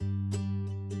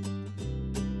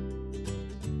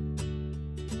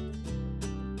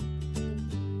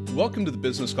Welcome to the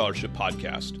Business Scholarship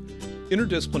Podcast,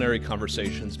 interdisciplinary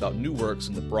conversations about new works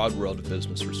in the broad world of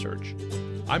business research.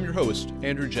 I'm your host,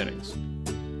 Andrew Jennings.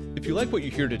 If you like what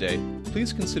you hear today,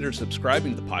 please consider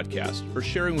subscribing to the podcast or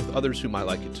sharing with others who might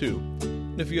like it too.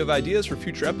 And if you have ideas for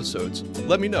future episodes,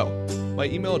 let me know. My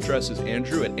email address is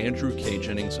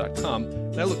andrew@andrewkjennings.com,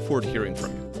 and I look forward to hearing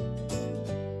from you.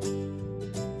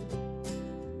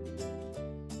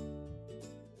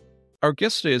 Our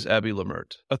guest today is Abby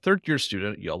Lemert, a third-year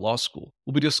student at Yale Law School.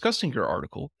 We'll be discussing her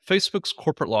article, Facebook's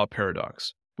Corporate Law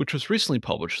Paradox, which was recently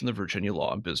published in the Virginia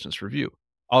Law and Business Review.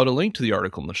 I'll add a link to the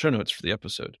article in the show notes for the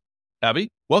episode. Abby,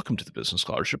 welcome to the Business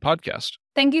Scholarship Podcast.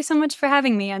 Thank you so much for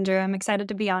having me, Andrew. I'm excited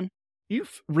to be on.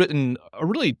 You've written a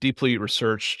really deeply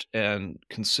researched and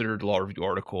considered law review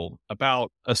article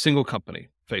about a single company,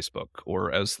 Facebook,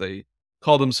 or as they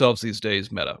call themselves these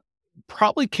days, Meta.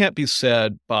 Probably can't be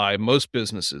said by most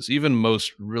businesses, even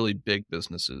most really big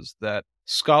businesses, that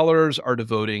scholars are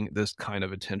devoting this kind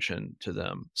of attention to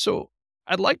them. So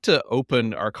I'd like to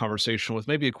open our conversation with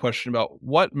maybe a question about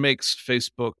what makes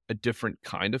Facebook a different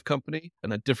kind of company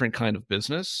and a different kind of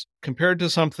business compared to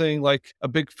something like a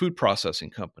big food processing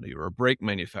company or a brake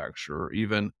manufacturer or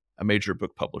even a major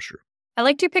book publisher. I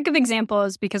liked your pick of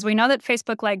examples because we know that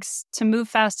Facebook likes to move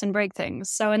fast and break things.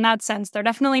 So in that sense, they're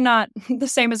definitely not the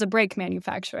same as a brake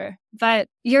manufacturer. But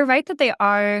you're right that they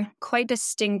are quite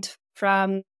distinct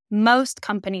from most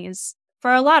companies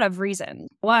for a lot of reasons.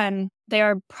 One, they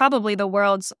are probably the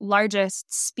world's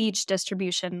largest speech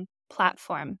distribution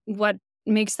platform. What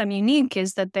makes them unique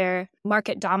is that they're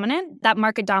market dominant. That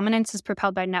market dominance is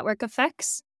propelled by network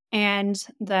effects, and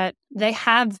that they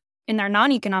have in their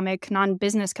non-economic,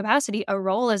 non-business capacity, a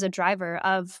role as a driver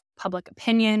of public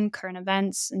opinion, current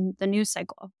events, and the news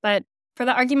cycle. But for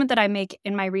the argument that I make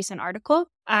in my recent article,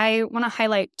 I want to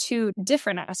highlight two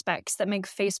different aspects that make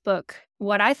Facebook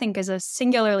what I think is a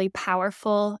singularly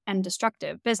powerful and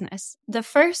destructive business. The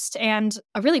first, and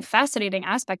a really fascinating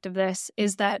aspect of this,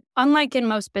 is that unlike in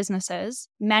most businesses,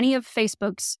 many of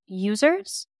Facebook's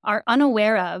users are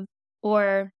unaware of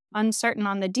or uncertain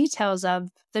on the details of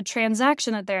the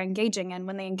transaction that they're engaging in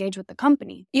when they engage with the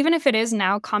company. Even if it is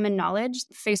now common knowledge,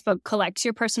 Facebook collects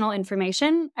your personal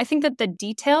information, I think that the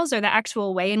details or the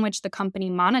actual way in which the company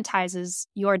monetizes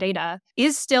your data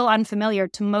is still unfamiliar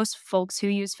to most folks who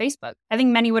use Facebook. I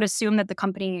think many would assume that the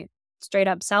company straight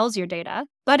up sells your data,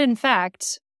 but in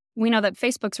fact, we know that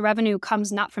Facebook's revenue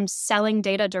comes not from selling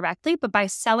data directly, but by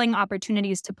selling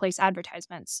opportunities to place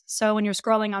advertisements. So when you're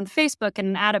scrolling on Facebook and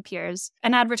an ad appears,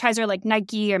 an advertiser like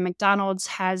Nike or McDonald's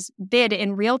has bid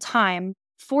in real time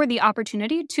for the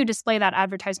opportunity to display that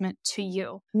advertisement to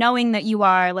you, knowing that you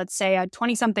are, let's say, a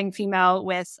 20-something female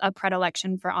with a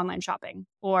predilection for online shopping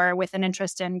or with an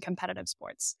interest in competitive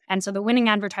sports. And so the winning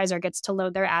advertiser gets to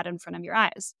load their ad in front of your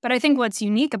eyes. But I think what's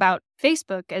unique about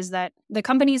Facebook is that the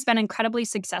company's been incredibly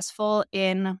successful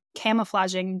in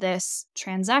camouflaging this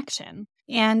transaction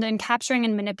and in capturing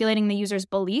and manipulating the user's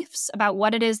beliefs about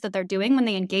what it is that they're doing when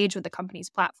they engage with the company's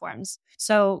platforms.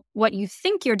 So what you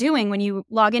think you're doing when you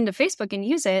log into Facebook and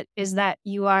use it is that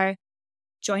you are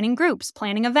joining groups,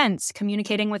 planning events,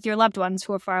 communicating with your loved ones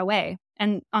who are far away.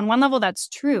 And on one level, that's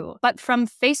true. But from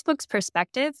Facebook's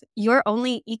perspective, your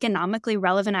only economically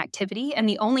relevant activity and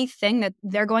the only thing that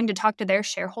they're going to talk to their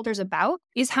shareholders about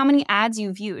is how many ads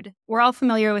you viewed. We're all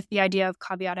familiar with the idea of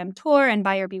caveat emptor and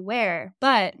buyer beware,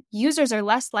 but users are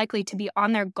less likely to be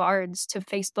on their guards to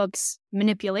Facebook's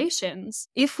manipulations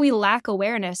if we lack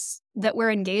awareness that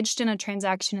we're engaged in a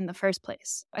transaction in the first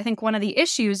place. I think one of the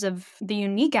issues of the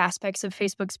unique aspects of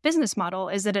Facebook's business model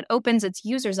is that it opens its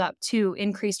users up to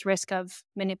increased risk of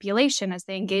manipulation as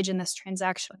they engage in this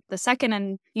transaction. The second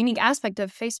and unique aspect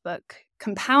of Facebook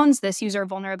compounds this user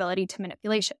vulnerability to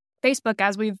manipulation. Facebook,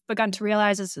 as we've begun to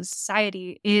realize as a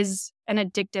society, is an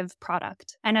addictive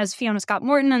product. And as Fiona Scott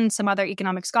Morton and some other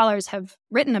economic scholars have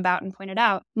written about and pointed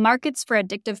out, markets for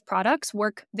addictive products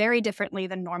work very differently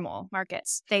than normal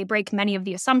markets. They break many of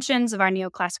the assumptions of our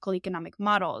neoclassical economic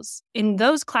models. In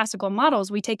those classical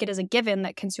models, we take it as a given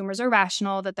that consumers are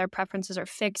rational, that their preferences are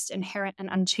fixed, inherent, and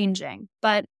unchanging.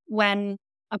 But when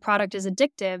a product is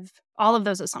addictive, all of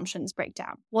those assumptions break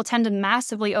down. We'll tend to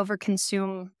massively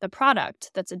overconsume the product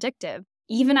that's addictive,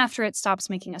 even after it stops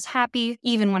making us happy,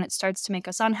 even when it starts to make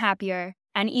us unhappier,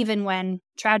 and even when,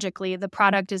 tragically, the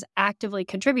product is actively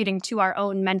contributing to our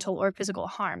own mental or physical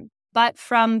harm. But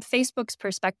from Facebook's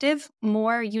perspective,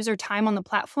 more user time on the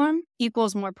platform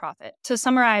equals more profit. To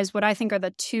summarize what I think are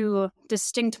the two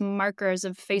distinct markers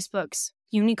of Facebook's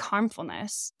unique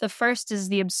harmfulness. The first is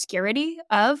the obscurity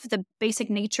of the basic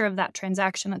nature of that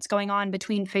transaction that's going on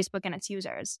between Facebook and its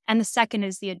users. And the second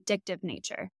is the addictive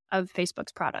nature of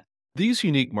Facebook's product. These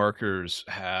unique markers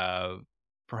have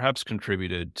perhaps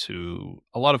contributed to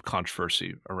a lot of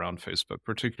controversy around Facebook,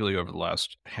 particularly over the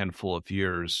last handful of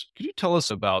years. Could you tell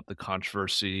us about the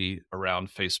controversy around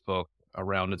Facebook,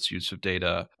 around its use of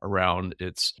data, around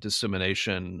its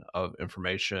dissemination of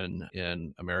information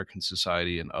in American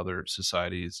society and other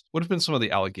societies? What have been some of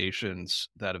the allegations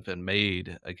that have been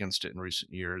made against it in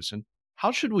recent years? And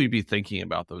how should we be thinking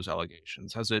about those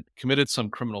allegations? Has it committed some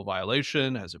criminal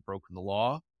violation? Has it broken the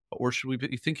law? Or should we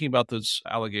be thinking about those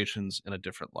allegations in a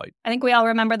different light? I think we all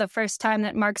remember the first time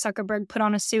that Mark Zuckerberg put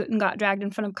on a suit and got dragged in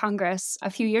front of Congress a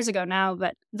few years ago now,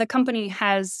 but the company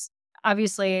has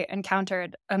obviously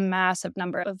encountered a massive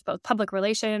number of both public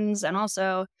relations and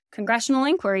also congressional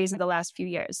inquiries in the last few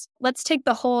years. Let's take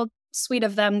the whole suite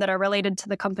of them that are related to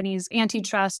the company's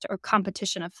antitrust or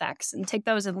competition effects and take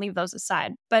those and leave those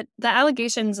aside. But the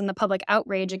allegations and the public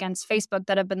outrage against Facebook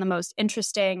that have been the most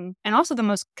interesting and also the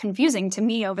most confusing to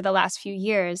me over the last few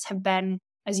years have been,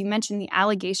 as you mentioned, the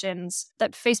allegations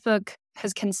that Facebook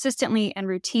has consistently and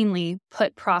routinely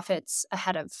put profits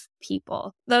ahead of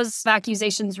people. Those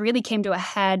accusations really came to a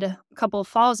head a couple of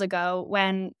falls ago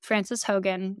when Frances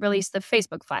Hogan released the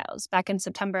Facebook files back in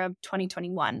September of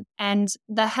 2021. And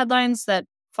the headlines that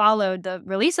followed the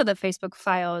release of the Facebook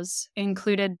files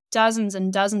included dozens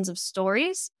and dozens of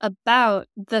stories about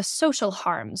the social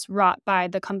harms wrought by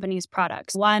the company's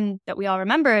products. One that we all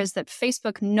remember is that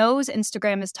Facebook knows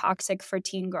Instagram is toxic for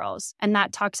teen girls, and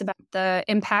that talks about the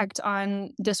impact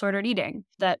on disordered eating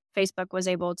that Facebook was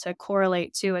able to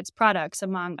correlate to its products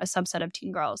among a subset of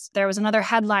teen girls. There was another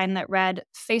headline that read,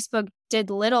 Facebook did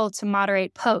little to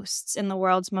moderate posts in the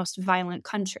world's most violent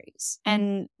countries.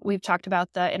 And we've talked about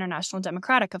the international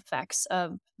democratic effects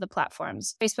of the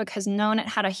platforms. Facebook has known it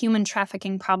had a human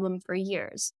trafficking problem for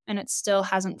years, and it still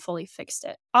hasn't fully fixed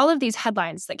it. All of these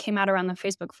headlines that came out around the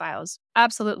Facebook files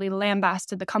absolutely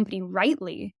lambasted the company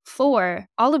rightly for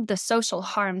all of the social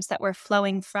harms that were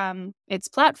flowing from its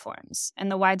platforms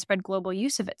and the widespread global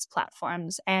use of its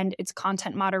platforms and its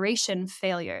content moderation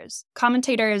failures.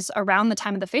 Commentators around the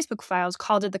time of the Facebook files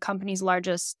called it the company's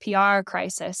largest PR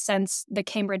crisis since the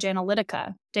Cambridge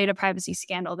Analytica data privacy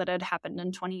scandal that had happened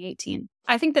in 2018.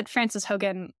 I think that Frances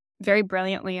Hogan very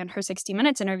brilliantly in her 60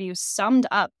 Minutes interview summed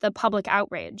up the public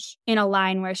outrage in a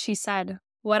line where she said,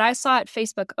 "What I saw at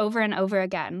Facebook over and over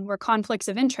again were conflicts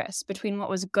of interest between what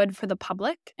was good for the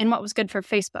public and what was good for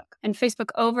Facebook. And Facebook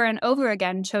over and over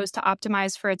again chose to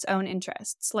optimize for its own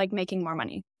interests, like making more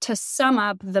money." To sum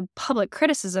up the public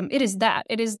criticism, it is that.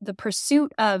 It is the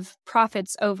pursuit of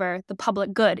profits over the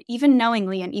public good, even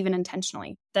knowingly and even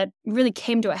intentionally, that really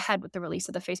came to a head with the release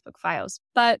of the Facebook files.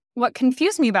 But what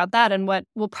confused me about that, and what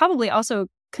will probably also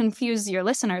confuse your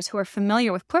listeners who are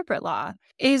familiar with corporate law,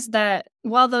 is that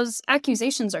while those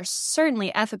accusations are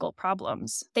certainly ethical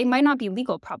problems, they might not be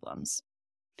legal problems.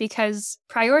 Because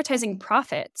prioritizing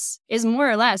profits is more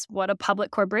or less what a public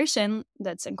corporation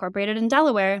that's incorporated in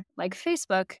Delaware, like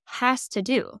Facebook, has to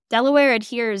do. Delaware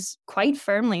adheres quite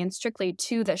firmly and strictly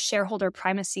to the shareholder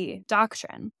primacy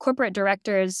doctrine. Corporate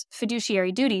directors'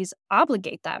 fiduciary duties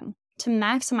obligate them to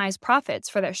maximize profits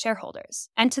for their shareholders.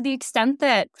 And to the extent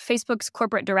that Facebook's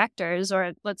corporate directors,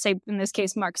 or let's say in this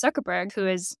case, Mark Zuckerberg, who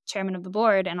is chairman of the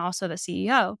board and also the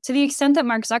CEO, to the extent that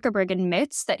Mark Zuckerberg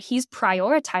admits that he's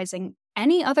prioritizing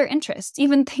any other interests,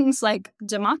 even things like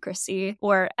democracy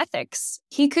or ethics,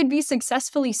 he could be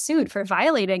successfully sued for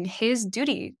violating his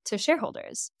duty to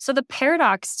shareholders. So the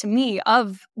paradox to me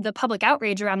of the public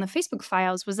outrage around the Facebook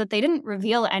files was that they didn't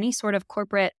reveal any sort of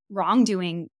corporate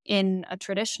wrongdoing in a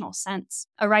traditional sense.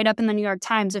 A write-up in the New York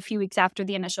Times a few weeks after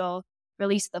the initial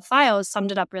release of the files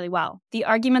summed it up really well. The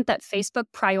argument that Facebook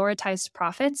prioritized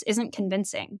profits isn't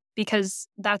convincing because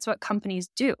that's what companies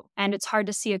do, and it's hard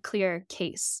to see a clear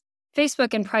case.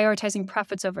 Facebook, in prioritizing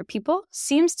profits over people,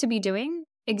 seems to be doing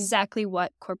exactly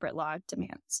what corporate law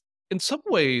demands. In some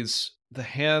ways, the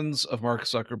hands of Mark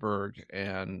Zuckerberg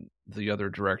and the other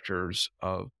directors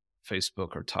of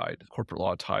Facebook are tied. Corporate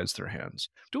law ties their hands.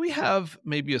 Do we have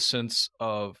maybe a sense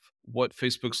of what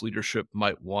Facebook's leadership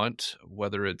might want,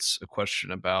 whether it's a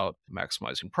question about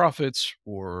maximizing profits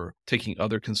or taking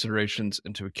other considerations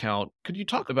into account? Could you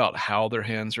talk about how their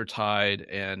hands are tied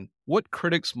and what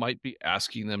critics might be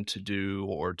asking them to do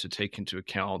or to take into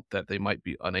account that they might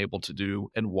be unable to do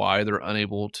and why they're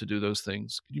unable to do those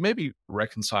things? Could you maybe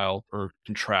reconcile or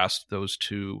contrast those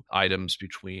two items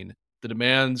between the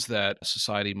demands that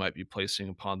society might be placing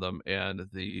upon them and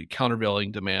the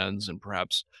countervailing demands and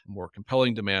perhaps more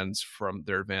compelling demands from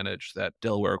their advantage that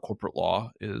Delaware corporate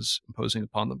law is imposing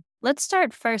upon them? Let's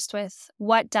start first with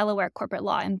what Delaware corporate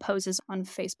law imposes on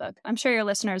Facebook. I'm sure your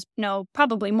listeners know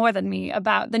probably more than me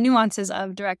about the nuances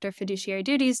of director fiduciary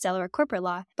duties, Delaware corporate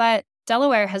law, but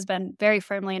Delaware has been very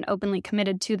firmly and openly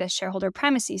committed to this shareholder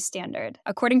primacy standard.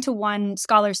 According to one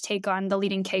scholar's take on the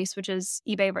leading case, which is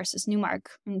eBay versus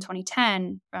Newmark in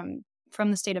 2010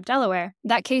 from the state of Delaware,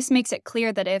 that case makes it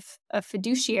clear that if a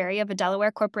fiduciary of a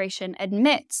Delaware corporation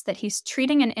admits that he's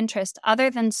treating an interest other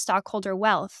than stockholder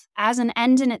wealth as an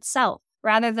end in itself,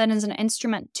 rather than as an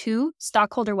instrument to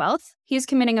stockholder wealth, he is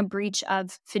committing a breach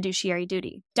of fiduciary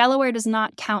duty. Delaware does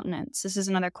not countenance, this is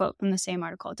another quote from the same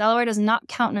article, Delaware does not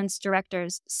countenance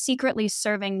directors secretly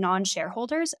serving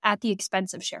non-shareholders at the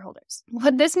expense of shareholders.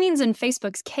 What this means in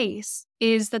Facebook's case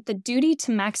is that the duty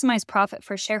to maximize profit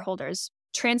for shareholders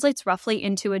translates roughly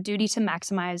into a duty to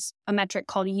maximize a metric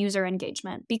called user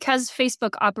engagement. Because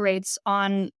Facebook operates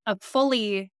on a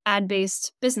fully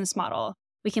ad-based business model,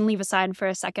 we can leave aside for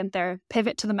a second their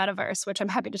pivot to the metaverse, which I'm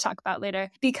happy to talk about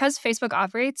later. Because Facebook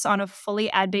operates on a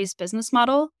fully ad-based business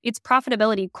model, its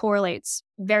profitability correlates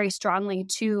very strongly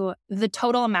to the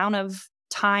total amount of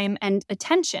time and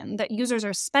attention that users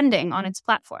are spending on its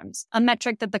platforms, a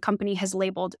metric that the company has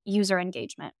labeled user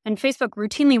engagement. And Facebook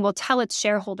routinely will tell its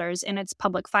shareholders in its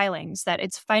public filings that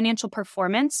its financial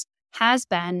performance has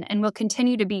been and will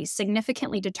continue to be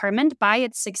significantly determined by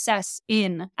its success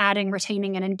in adding,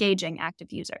 retaining, and engaging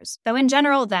active users. Though in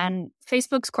general, then,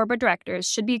 Facebook's corporate directors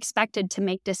should be expected to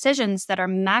make decisions that are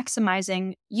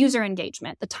maximizing user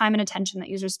engagement, the time and attention that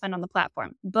users spend on the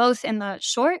platform, both in the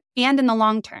short and in the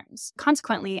long terms.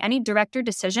 Consequently, any director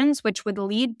decisions which would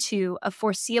lead to a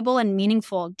foreseeable and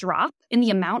meaningful drop in the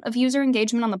amount of user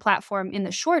engagement on the platform in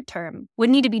the short term would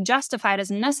need to be justified as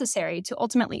necessary to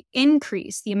ultimately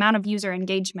increase the amount of user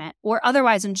engagement or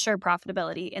otherwise ensure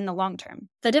profitability in the long term.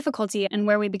 The difficulty, and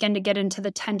where we begin to get into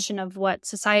the tension of what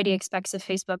society expects of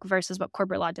Facebook versus what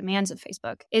corporate law demands of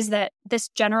Facebook, is that this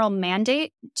general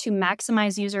mandate to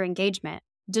maximize user engagement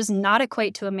does not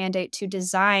equate to a mandate to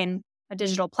design a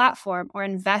digital platform or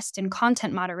invest in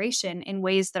content moderation in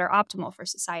ways that are optimal for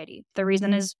society. The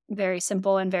reason is very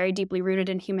simple and very deeply rooted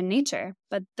in human nature,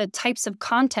 but the types of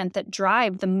content that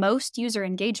drive the most user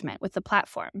engagement with the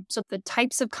platform, so the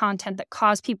types of content that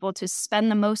cause people to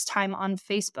spend the most time on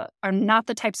Facebook, are not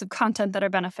the types of content that are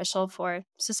beneficial for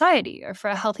society or for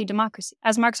a healthy democracy.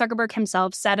 As Mark Zuckerberg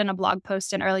himself said in a blog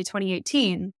post in early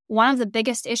 2018, one of the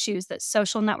biggest issues that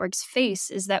social networks face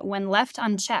is that when left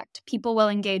unchecked, people will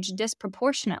engage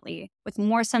disproportionately with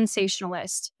more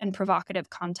sensationalist and provocative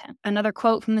content. Another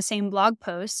quote from the same blog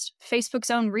post,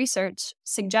 Facebook's own research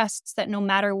suggests that no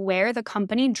matter where the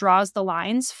company draws the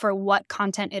lines for what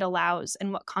content it allows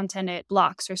and what content it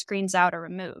blocks or screens out or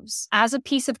removes, as a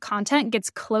piece of content gets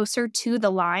closer to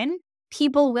the line,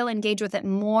 people will engage with it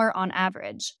more on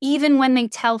average, even when they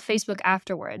tell Facebook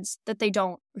afterwards that they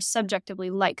don't subjectively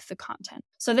like the content.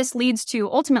 So this leads to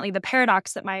ultimately the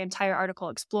paradox that my entire article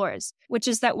explores, which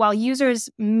is that while users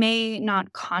may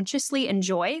not consciously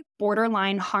enjoy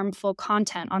borderline harmful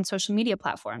content on social media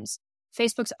platforms,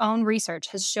 Facebook's own research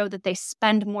has showed that they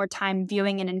spend more time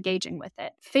viewing and engaging with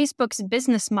it. Facebook's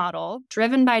business model,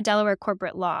 driven by Delaware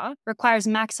corporate law, requires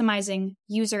maximizing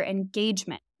user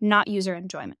engagement, not user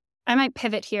enjoyment. I might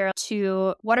pivot here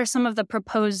to what are some of the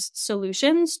proposed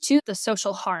solutions to the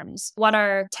social harms? What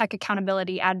are tech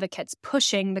accountability advocates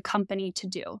pushing the company to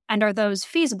do? And are those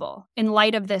feasible in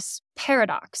light of this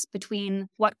paradox between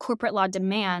what corporate law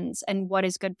demands and what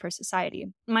is good for society?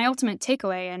 My ultimate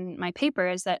takeaway in my paper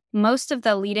is that most of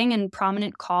the leading and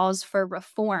prominent calls for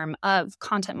reform of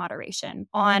content moderation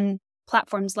on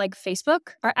platforms like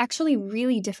Facebook are actually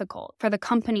really difficult for the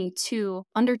company to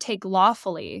undertake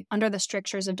lawfully under the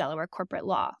strictures of Delaware corporate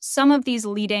law. Some of these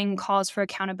leading calls for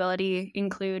accountability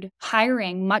include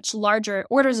hiring much larger,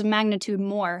 orders of magnitude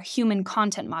more, human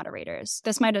content moderators.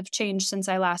 This might have changed since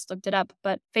I last looked it up,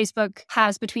 but Facebook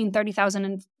has between 30,000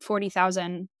 and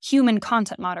 40,000 human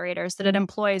content moderators that it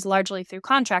employs largely through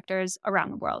contractors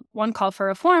around the world. One call for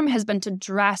reform has been to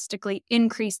drastically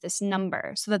increase this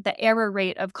number so that the error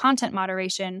rate of content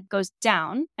moderation goes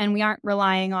down, and we aren't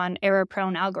relying on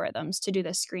error-prone algorithms to do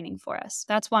this screening for us.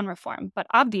 That's one reform. But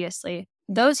obviously,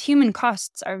 those human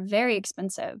costs are very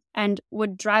expensive and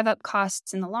would drive up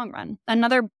costs in the long run.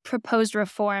 Another proposed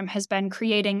reform has been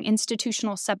creating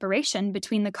institutional separation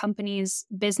between the company's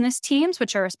business teams,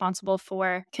 which are responsible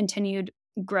for continued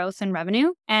growth and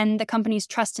revenue, and the company's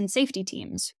trust and safety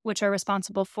teams, which are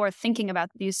responsible for thinking about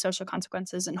these social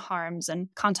consequences and harms and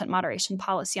content moderation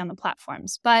policy on the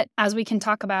platforms. But as we can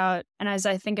talk about, and as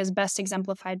I think is best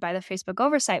exemplified by the Facebook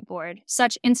Oversight Board,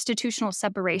 such institutional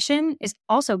separation is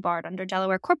also barred under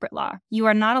Delaware corporate law. You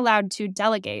are not allowed to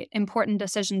delegate important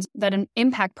decisions that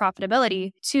impact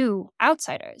profitability to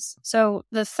outsiders. So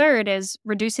the third is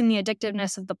reducing the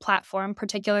addictiveness of the platform,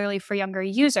 particularly for younger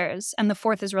users. And the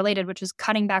fourth is related, which is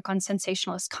cutting back on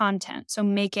sensationalist content. So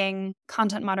making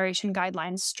content moderation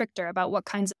guidelines stricter about what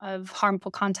kinds of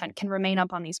harmful content can remain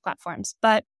up on these platforms.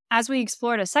 But as we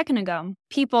explored a second ago,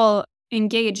 people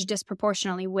engage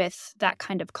disproportionately with that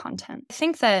kind of content. I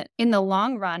think that in the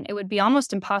long run, it would be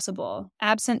almost impossible,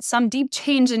 absent some deep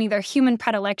change in either human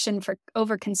predilection for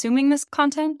over-consuming this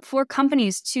content, for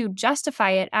companies to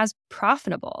justify it as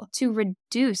profitable, to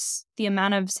reduce the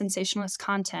amount of sensationalist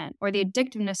content or the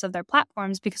addictiveness of their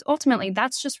platforms, because ultimately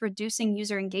that's just reducing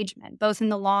user engagement, both in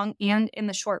the long and in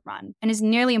the short run, and is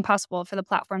nearly impossible for the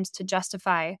platforms to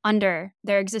justify under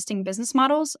their existing business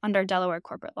models under Delaware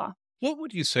corporate law. What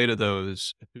would you say to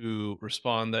those who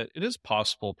respond that it is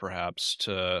possible perhaps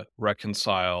to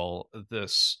reconcile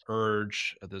this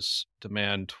urge, this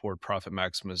demand toward profit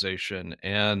maximization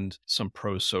and some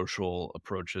pro-social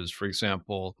approaches? For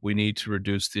example, we need to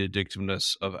reduce the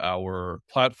addictiveness of our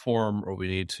platform, or we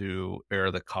need to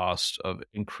bear the cost of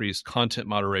increased content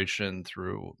moderation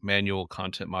through manual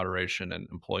content moderation and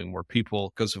employing more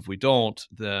people. Because if we don't,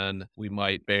 then we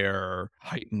might bear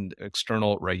heightened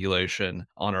external regulation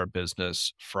on our business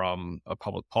from a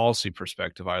public policy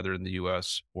perspective, either in the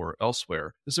US or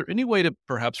elsewhere. Is there any way to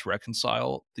perhaps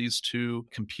reconcile these two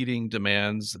competing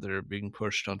demands that are being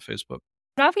pushed on Facebook?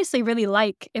 I'd obviously really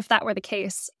like if that were the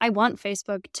case. I want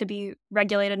Facebook to be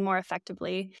regulated more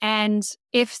effectively. And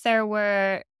if there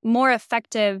were more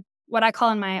effective, what I call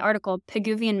in my article,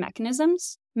 Pigouvian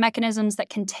mechanisms that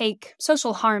can take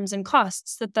social harms and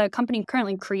costs that the company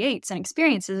currently creates and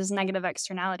experiences as negative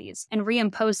externalities and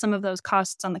reimpose some of those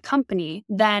costs on the company,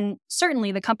 then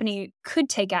certainly the company could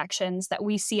take actions that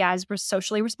we see as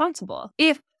socially responsible.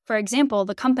 If, for example,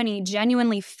 the company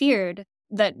genuinely feared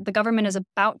that the government is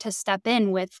about to step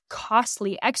in with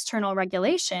costly external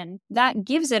regulation, that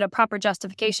gives it a proper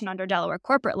justification under Delaware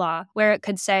corporate law, where it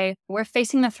could say, we're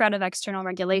facing the threat of external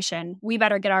regulation. We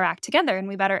better get our act together and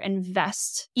we better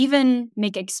invest, even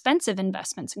make expensive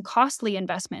investments and costly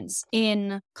investments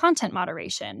in content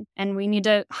moderation. And we need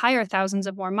to hire thousands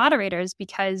of more moderators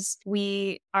because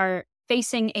we are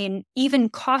facing an even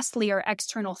costlier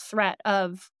external threat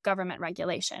of government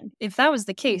regulation. If that was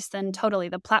the case, then totally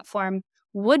the platform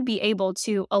would be able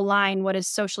to align what is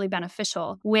socially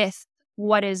beneficial with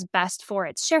what is best for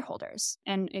its shareholders.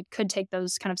 And it could take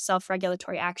those kind of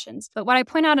self-regulatory actions. But what I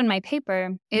point out in my paper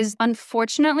is,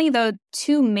 unfortunately, the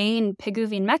two main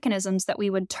Pigouvian mechanisms that we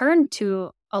would turn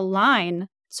to align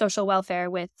social welfare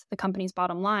with the company's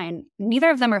bottom line,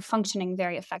 neither of them are functioning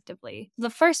very effectively. The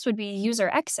first would be user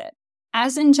exit.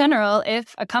 As in general,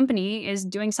 if a company is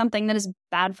doing something that is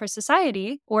bad for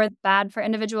society or bad for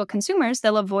individual consumers,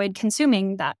 they'll avoid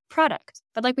consuming that product.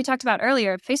 But like we talked about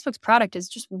earlier, Facebook's product is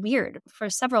just weird for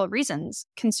several reasons.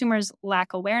 Consumers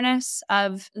lack awareness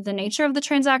of the nature of the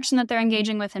transaction that they're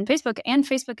engaging with in Facebook, and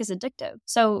Facebook is addictive.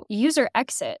 So user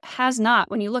exit has not,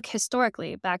 when you look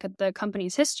historically back at the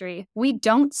company's history, we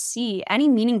don't see any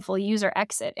meaningful user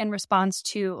exit in response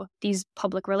to these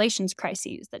public relations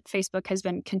crises that Facebook has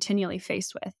been continually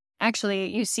faced with.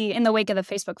 Actually, you see in the wake of the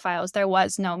Facebook files, there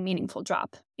was no meaningful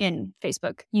drop in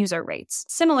Facebook user rates.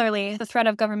 Similarly, the threat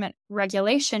of government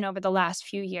regulation over the last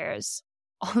few years,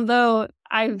 although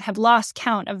I have lost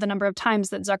count of the number of times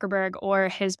that Zuckerberg or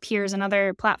his peers and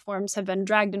other platforms have been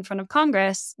dragged in front of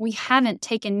Congress, we haven't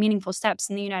taken meaningful steps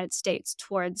in the United States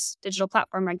towards digital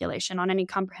platform regulation on any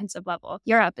comprehensive level.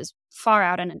 Europe is far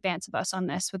out in advance of us on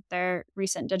this with their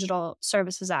recent Digital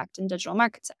Services Act and Digital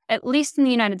Markets Act. At least in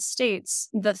the United States,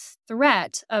 the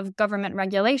threat of government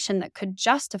regulation that could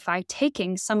justify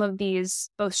taking some of these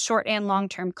both short and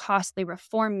long-term costly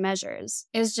reform measures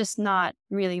is just not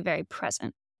really very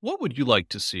present. What would you like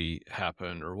to see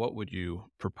happen, or what would you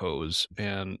propose?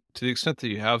 And to the extent that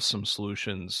you have some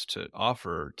solutions to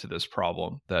offer to this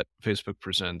problem that Facebook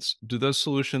presents, do those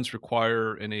solutions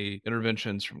require any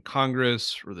interventions from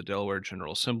Congress or the Delaware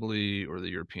General Assembly or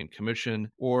the European Commission?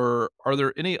 Or are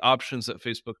there any options that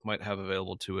Facebook might have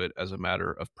available to it as a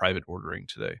matter of private ordering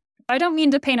today? I don't mean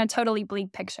to paint a totally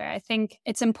bleak picture. I think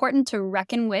it's important to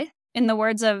reckon with, in the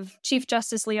words of Chief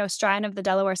Justice Leo Strine of the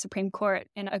Delaware Supreme Court,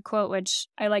 in a quote which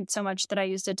I liked so much that I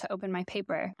used it to open my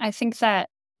paper. I think that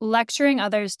lecturing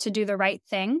others to do the right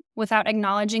thing without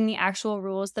acknowledging the actual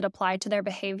rules that apply to their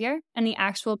behavior and the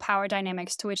actual power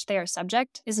dynamics to which they are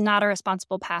subject is not a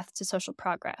responsible path to social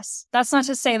progress. That's not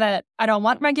to say that I don't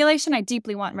want regulation. I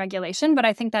deeply want regulation, but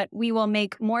I think that we will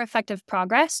make more effective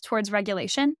progress towards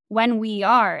regulation when we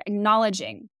are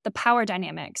acknowledging the power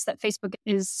dynamics that Facebook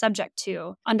is subject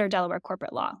to under Delaware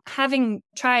corporate law. Having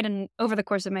tried over the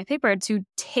course of my paper to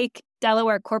take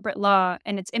Delaware corporate law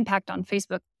and its impact on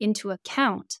Facebook into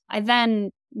account, I then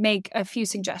make a few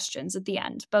suggestions at the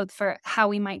end, both for how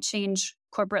we might change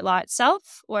corporate law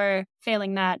itself, or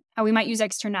failing that, how we might use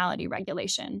externality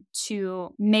regulation to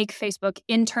make Facebook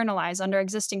internalize under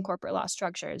existing corporate law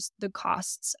structures the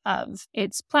costs of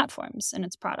its platforms and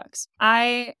its products.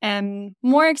 I am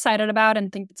more excited about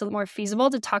and think it's a little more feasible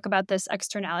to talk about this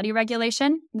externality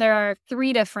regulation. There are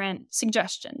 3 different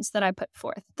suggestions that I put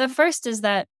forth. The first is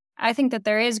that I think that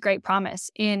there is great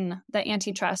promise in the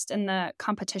antitrust and the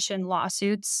competition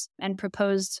lawsuits and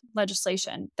proposed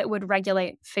legislation that would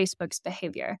regulate Facebook's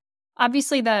behavior.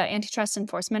 Obviously, the antitrust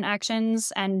enforcement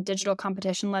actions and digital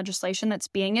competition legislation that's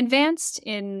being advanced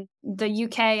in the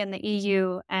UK and the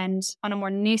EU and on a more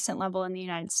nascent level in the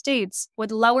United States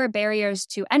would lower barriers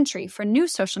to entry for new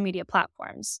social media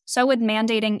platforms. So would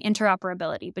mandating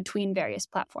interoperability between various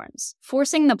platforms.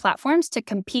 Forcing the platforms to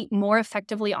compete more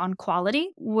effectively on quality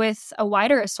with a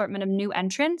wider assortment of new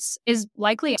entrants is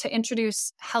likely to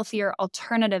introduce healthier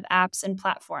alternative apps and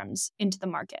platforms into the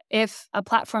market. If a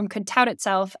platform could tout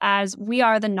itself as we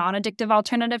are the non-addictive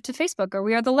alternative to Facebook or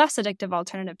we are the less addictive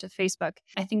alternative to Facebook,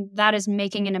 I think that is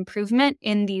making an improvement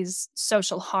in these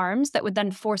social harms that would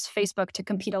then force Facebook to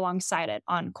compete alongside it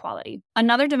on quality.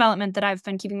 Another development that I've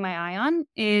been keeping my eye on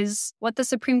is what the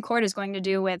Supreme Court is going to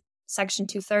do with Section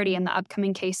 230 in the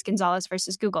upcoming case Gonzalez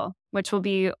versus Google, which will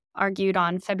be argued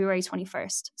on February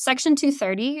 21st. Section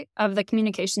 230 of the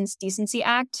Communications Decency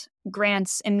Act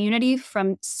grants immunity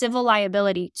from civil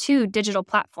liability to digital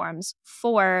platforms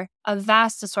for a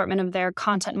vast assortment of their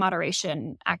content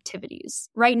moderation activities.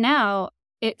 Right now,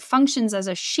 it functions as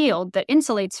a shield that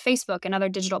insulates Facebook and other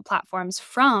digital platforms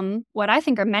from what I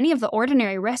think are many of the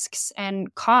ordinary risks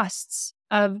and costs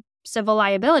of civil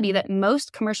liability that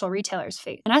most commercial retailers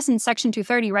face. In essence, Section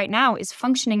 230 right now is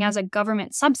functioning as a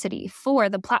government subsidy for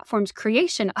the platform's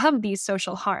creation of these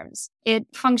social harms. It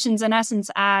functions in essence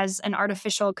as an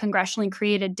artificial congressionally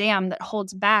created dam that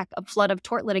holds back a flood of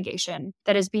tort litigation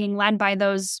that is being led by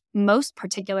those most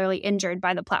particularly injured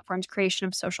by the platform's creation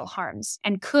of social harms,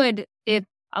 and could, if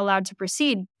allowed to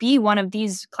proceed, be one of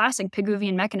these classic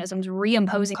Pigouvian mechanisms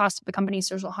reimposing cost of the company's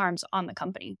social harms on the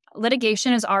company.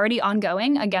 Litigation is already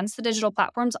ongoing against the digital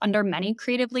platforms under many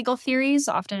creative legal theories,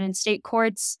 often in state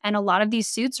courts, and a lot of these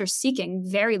suits are seeking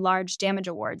very large damage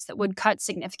awards that would cut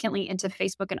significantly into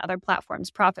Facebook and other platforms'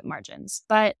 profit margins.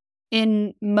 But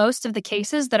in most of the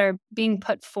cases that are being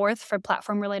put forth for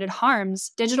platform-related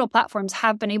harms, digital platforms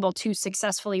have been able to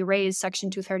successfully raise Section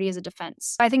 230 as a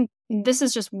defense. I think this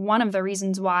is just one of the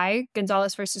reasons why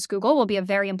Gonzalez versus Google will be a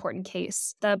very important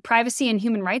case. The privacy and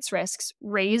human rights risks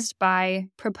raised by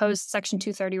proposed Section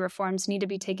 230 reforms need to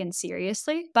be taken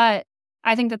seriously, but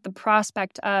I think that the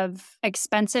prospect of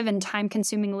expensive and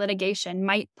time-consuming litigation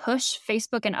might push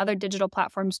Facebook and other digital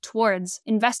platforms towards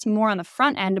investing more on the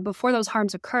front end before those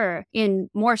harms occur in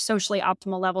more socially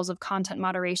optimal levels of content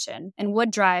moderation and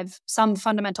would drive some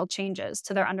fundamental changes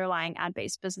to their underlying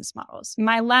ad-based business models.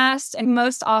 My last and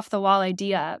most off-the-wall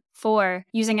idea for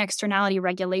using externality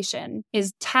regulation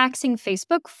is taxing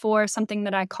Facebook for something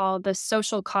that I call the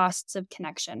social costs of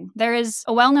connection. There is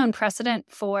a well-known precedent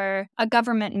for a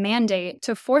government mandate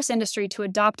to force industry to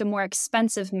adopt a more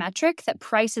expensive metric that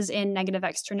prices in negative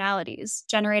externalities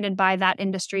generated by that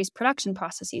industry's production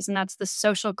processes, and that's the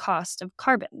social cost of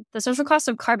carbon. The social cost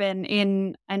of carbon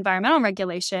in environmental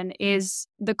regulation is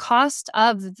the cost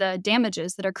of the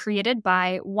damages that are created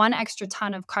by 1 extra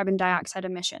ton of carbon dioxide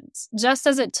emissions. Just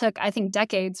as it took, I think,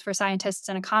 decades for scientists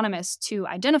and economists to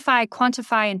identify,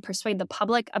 quantify, and persuade the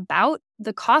public about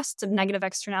the costs of negative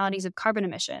externalities of carbon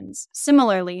emissions.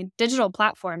 Similarly, digital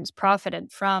platforms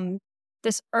profited from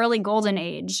this early golden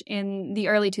age in the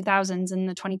early 2000s and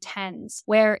the 2010s,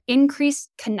 where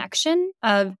increased connection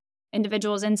of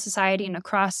individuals in society and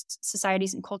across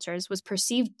societies and cultures was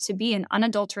perceived to be an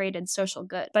unadulterated social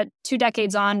good. But 2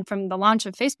 decades on from the launch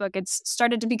of Facebook, it's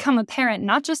started to become apparent,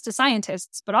 not just to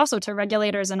scientists, but also to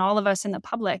regulators and all of us in the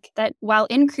public, that while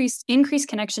increased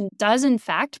connection does in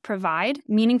fact provide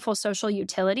meaningful social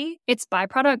utility, its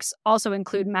byproducts also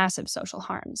include massive social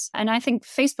harms. And I think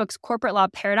Facebook's corporate law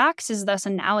paradox is thus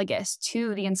analogous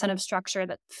to the incentive structure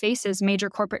that faces major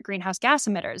corporate greenhouse gas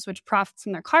emitters, which profit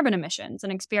from their carbon emissions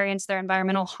and experience experience their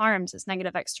environmental harms as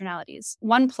negative externalities.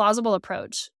 One plausible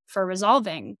approach for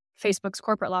resolving Facebook's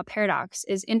corporate law paradox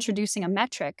is introducing a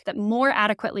metric that more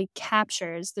adequately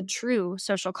captures the true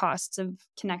social costs of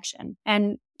connection.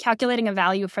 And calculating a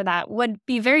value for that would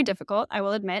be very difficult, I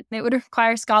will admit. It would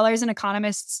require scholars and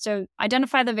economists to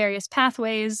identify the various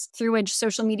pathways through which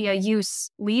social media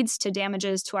use leads to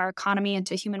damages to our economy and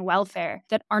to human welfare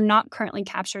that are not currently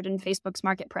captured in Facebook's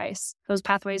market price. Those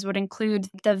pathways would include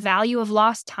the value of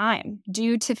lost time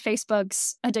due to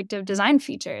Facebook's addictive design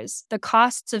features, the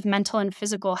costs of mental and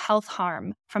physical health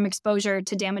harm from exposure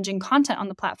to damaging content on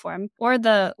the platform, or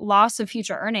the loss of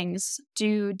future earnings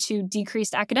due to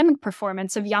decreased academic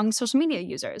performance of young social media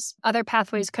users. Other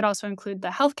pathways could also include the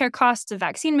healthcare costs of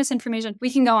vaccine misinformation.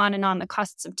 We can go on and on. The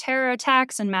costs of terror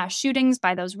attacks and mass shootings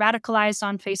by those radicalized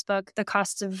on Facebook, the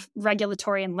costs of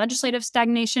regulatory and legislative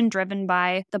stagnation driven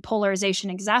by the polarization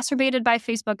exacerbated by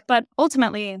Facebook. But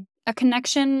ultimately, a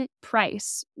connection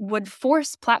price would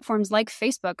force platforms like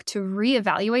Facebook to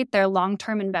reevaluate their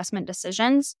long-term investment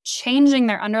decisions, changing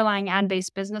their underlying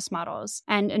ad-based business models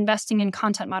and investing in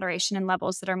content moderation in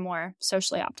levels that are more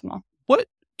socially optimal. What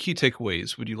key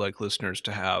takeaways would you like listeners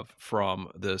to have from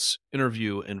this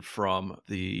interview and from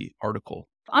the article?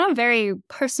 On a very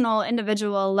personal,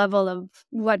 individual level of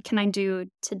what can I do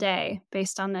today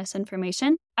based on this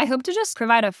information, I hope to just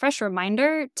provide a fresh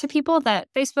reminder to people that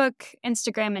Facebook,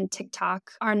 Instagram, and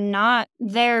TikTok are not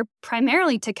there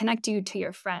primarily to connect you to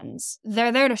your friends.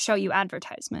 They're there to show you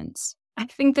advertisements. I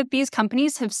think that these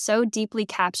companies have so deeply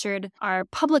captured our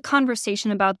public conversation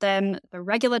about them, the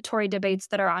regulatory debates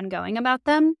that are ongoing about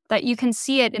them, that you can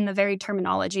see it in the very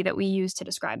terminology that we use to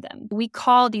describe them. We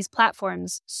call these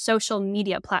platforms social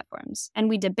media platforms, and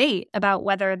we debate about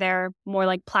whether they're more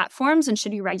like platforms and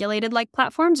should be regulated like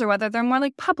platforms, or whether they're more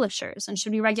like publishers and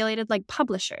should be regulated like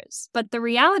publishers. But the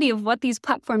reality of what these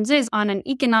platforms is on an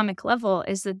economic level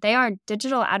is that they are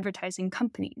digital advertising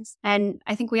companies. And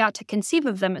I think we ought to conceive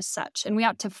of them as such. And we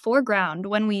ought to foreground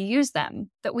when we use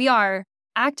them that we are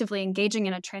actively engaging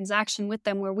in a transaction with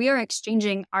them where we are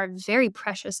exchanging our very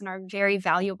precious and our very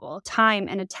valuable time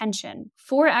and attention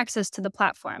for access to the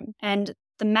platform. And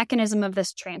the mechanism of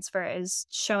this transfer is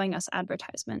showing us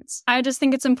advertisements. I just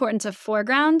think it's important to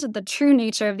foreground the true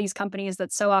nature of these companies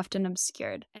that's so often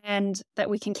obscured, and that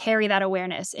we can carry that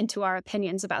awareness into our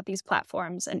opinions about these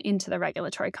platforms and into the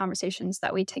regulatory conversations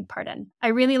that we take part in. I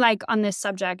really like on this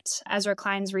subject Ezra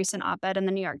Klein's recent op-ed in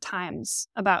the New York Times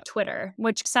about Twitter,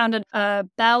 which sounded a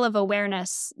bell of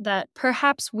awareness that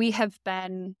perhaps we have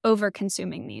been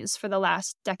over-consuming these for the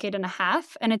last decade and a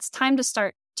half, and it's time to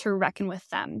start to reckon with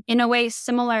them in a way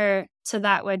similar to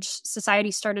that which society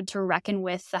started to reckon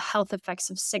with the health effects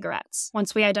of cigarettes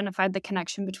once we identified the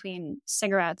connection between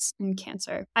cigarettes and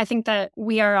cancer. I think that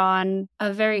we are on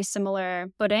a very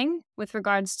similar footing with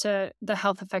regards to the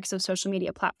health effects of social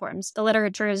media platforms. The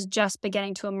literature is just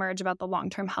beginning to emerge about the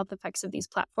long-term health effects of these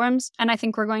platforms. And I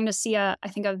think we're going to see a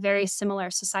very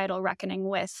similar societal reckoning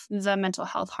with the mental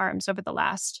health harms over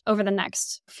the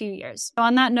next few years. So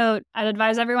on that note, I'd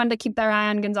advise everyone to keep their eye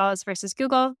on Gonzalez versus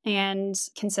Google and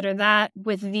consider that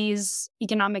with these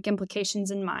economic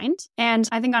implications in mind. And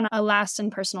I think on a last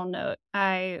and personal note,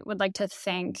 I would like to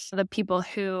thank the people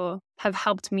who have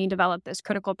helped me develop this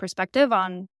critical perspective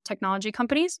on technology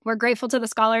companies. We're grateful to the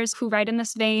scholars who write in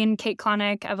this vein, Kate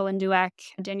Klonick, Evelyn Dueck,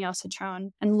 Danielle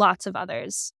Citron, and lots of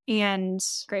others. And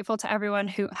grateful to everyone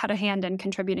who had a hand in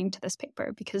contributing to this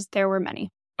paper, because there were many.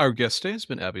 Our guest today has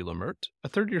been Abby Lemert, a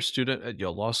third-year student at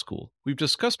Yale Law School. We've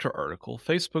discussed her article,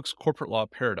 Facebook's Corporate Law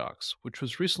Paradox, which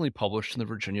was recently published in the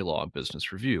Virginia Law and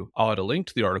Business Review. I'll add a link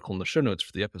to the article in the show notes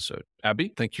for the episode.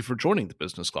 Abby, thank you for joining the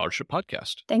Business Scholarship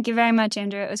Podcast. Thank you very much,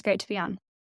 Andrew. It was great to be on.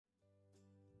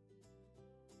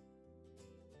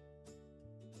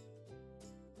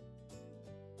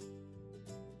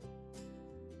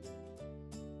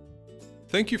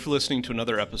 Thank you for listening to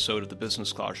another episode of the Business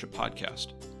Scholarship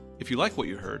Podcast. If you like what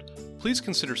you heard, please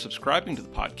consider subscribing to the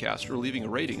podcast or leaving a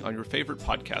rating on your favorite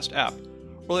podcast app,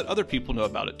 or let other people know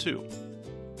about it too.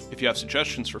 If you have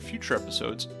suggestions for future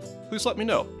episodes, please let me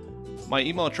know. My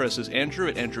email address is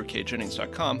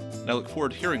andrew@andrewkjennings.com, and I look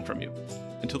forward to hearing from you.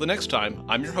 Until the next time,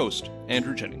 I'm your host,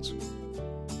 Andrew Jennings.